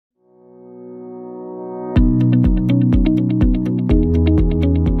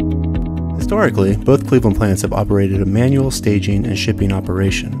Historically, both Cleveland plants have operated a manual staging and shipping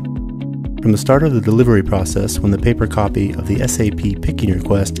operation. From the start of the delivery process when the paper copy of the SAP picking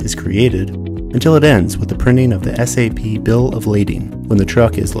request is created, until it ends with the printing of the SAP bill of lading when the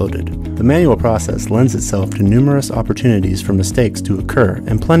truck is loaded. The manual process lends itself to numerous opportunities for mistakes to occur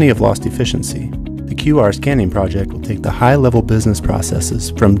and plenty of lost efficiency. The QR scanning project will take the high-level business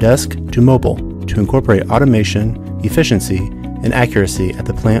processes from desk to mobile to incorporate automation, efficiency, and accuracy at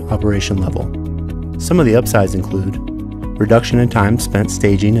the plant operation level. Some of the upsides include reduction in time spent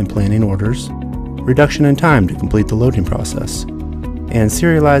staging and planning orders, reduction in time to complete the loading process, and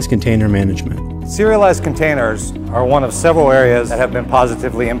serialized container management. Serialized containers are one of several areas that have been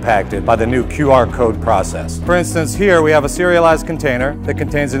positively impacted by the new QR code process. For instance, here we have a serialized container that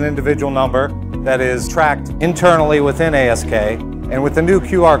contains an individual number that is tracked internally within ASK, and with the new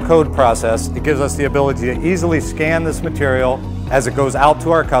QR code process, it gives us the ability to easily scan this material as it goes out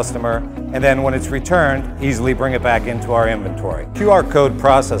to our customer, and then when it's returned, easily bring it back into our inventory. QR code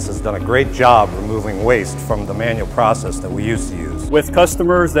process has done a great job removing waste from the manual process that we used to use. With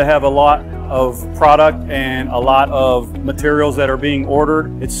customers that have a lot of product and a lot of materials that are being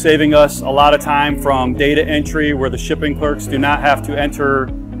ordered, it's saving us a lot of time from data entry where the shipping clerks do not have to enter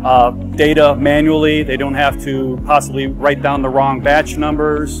data manually. They don't have to possibly write down the wrong batch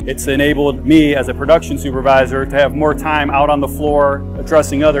numbers. It's enabled me as a production supervisor to have more time out on the floor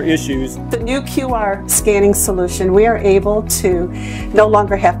addressing other issues. The new QR scanning solution, we are able to no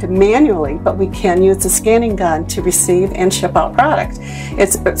longer have to manually, but we can use the scanning gun to receive and ship out product.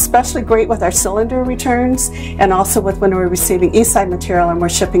 It's especially great with our cylinder returns and also with when we're receiving eSide material and we're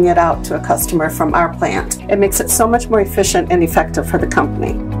shipping it out to a customer from our plant. It makes it so much more efficient and effective for the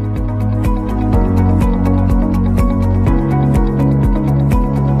company.